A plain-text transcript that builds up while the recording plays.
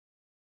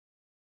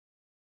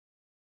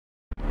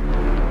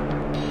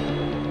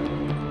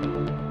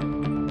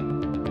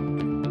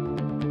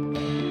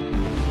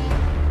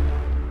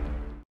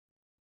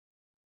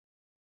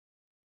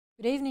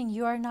Good evening.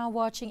 You are now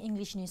watching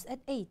English News at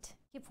 8.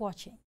 Keep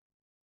watching.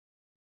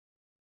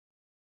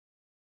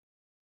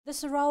 The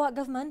Sarawak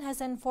government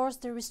has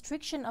enforced the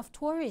restriction of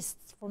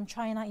tourists from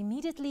China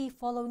immediately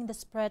following the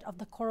spread of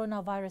the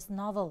coronavirus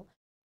novel.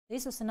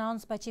 This was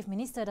announced by Chief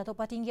Minister Datuk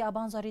Patinggi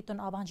Abang Zaritun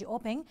Abang Haji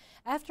Openg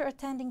after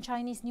attending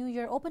Chinese New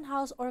Year open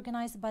house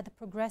organized by the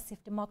Progressive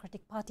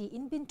Democratic Party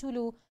in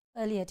Bintulu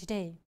earlier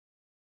today.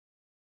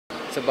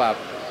 Sebab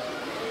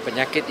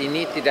penyakit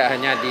ini tidak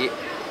hanya di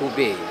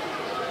Hubei,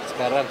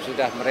 sekarang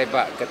sudah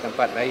merebak ke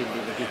tempat lain di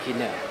negeri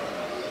China.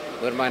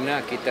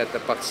 Bermakna kita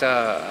terpaksa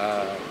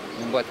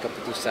membuat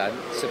keputusan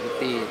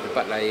seperti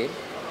tempat lain,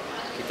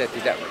 kita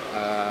tidak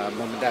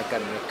membenarkan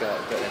mereka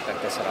untuk datang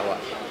ke Sarawak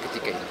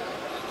ketika ini.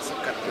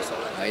 Sekat ke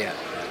Sarawak. Ya.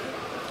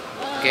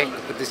 Okey,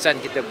 keputusan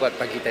kita buat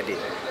pagi tadi.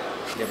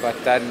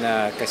 Jabatan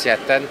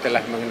Kesihatan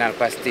telah mengenal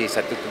pasti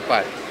satu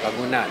tempat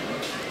bangunan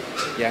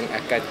yang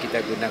akan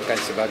kita gunakan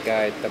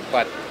sebagai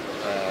tempat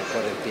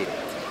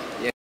kuarantin.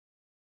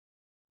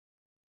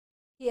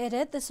 He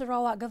added the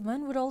Sarawak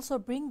government would also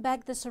bring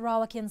back the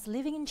Sarawakians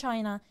living in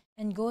China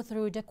and go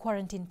through the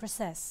quarantine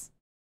process.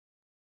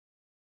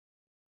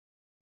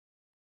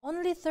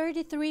 Only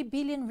 33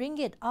 billion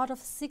ringgit out of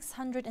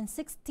 660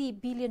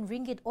 billion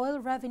ringgit oil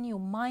revenue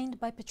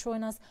mined by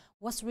Petronas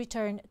was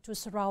returned to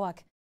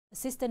Sarawak.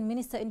 Assistant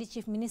Minister in the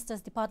Chief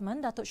Minister's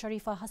Department, Datuk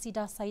Sharifah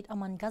Hasidah Said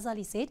Aman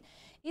Ghazali said,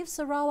 if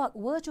Sarawak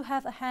were to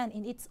have a hand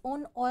in its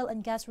own oil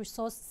and gas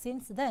resource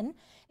since then,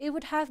 it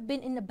would have been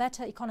in a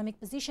better economic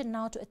position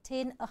now to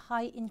attain a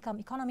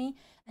high-income economy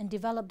and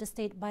develop the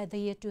state by the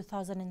year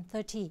 2030.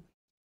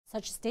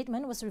 Such a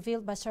statement was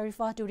revealed by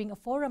Sharifah during a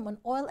forum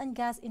on oil and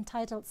gas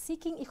entitled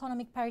Seeking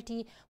Economic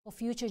Parity for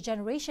Future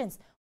Generations,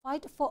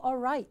 Fight for Our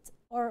Right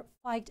or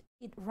Fight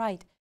It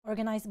Right,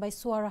 organized by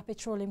Suara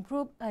Petroleum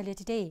Group earlier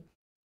today.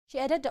 She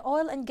added the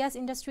oil and gas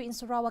industry in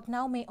Sarawak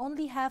now may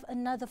only have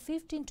another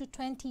 15 to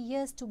 20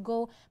 years to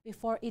go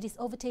before it is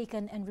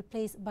overtaken and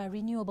replaced by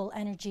renewable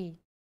energy.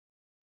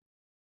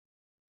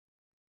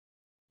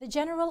 The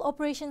General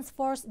Operations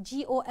Force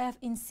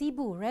GOF in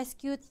Cebu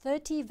rescued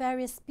 30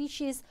 various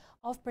species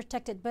of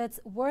protected birds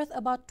worth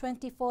about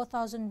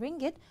 24,000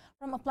 ringgit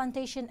from a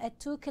plantation at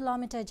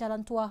 2-kilometer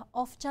Jalan Tua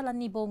off Jalan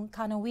Nibong,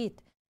 Kanawit.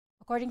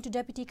 According to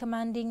Deputy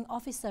Commanding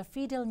Officer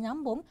Fidel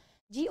Nyambung,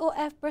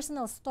 GOF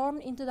personnel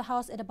stormed into the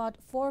house at about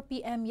 4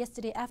 p.m.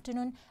 yesterday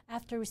afternoon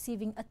after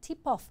receiving a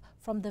tip-off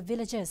from the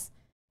villagers.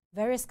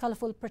 Various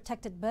colorful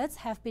protected birds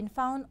have been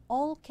found,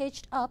 all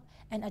caged up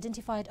and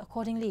identified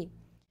accordingly.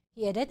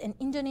 He added an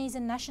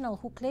Indonesian national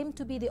who claimed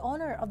to be the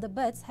owner of the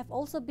birds have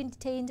also been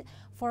detained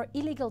for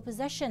illegal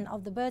possession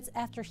of the birds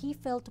after he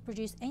failed to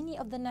produce any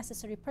of the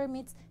necessary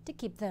permits to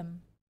keep them.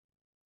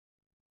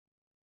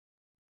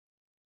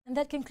 And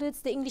that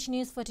concludes the English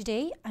news for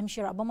today. I'm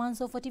Shira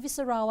Abamanso for TV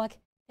Sarawak.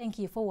 Thank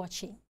you for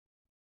watching.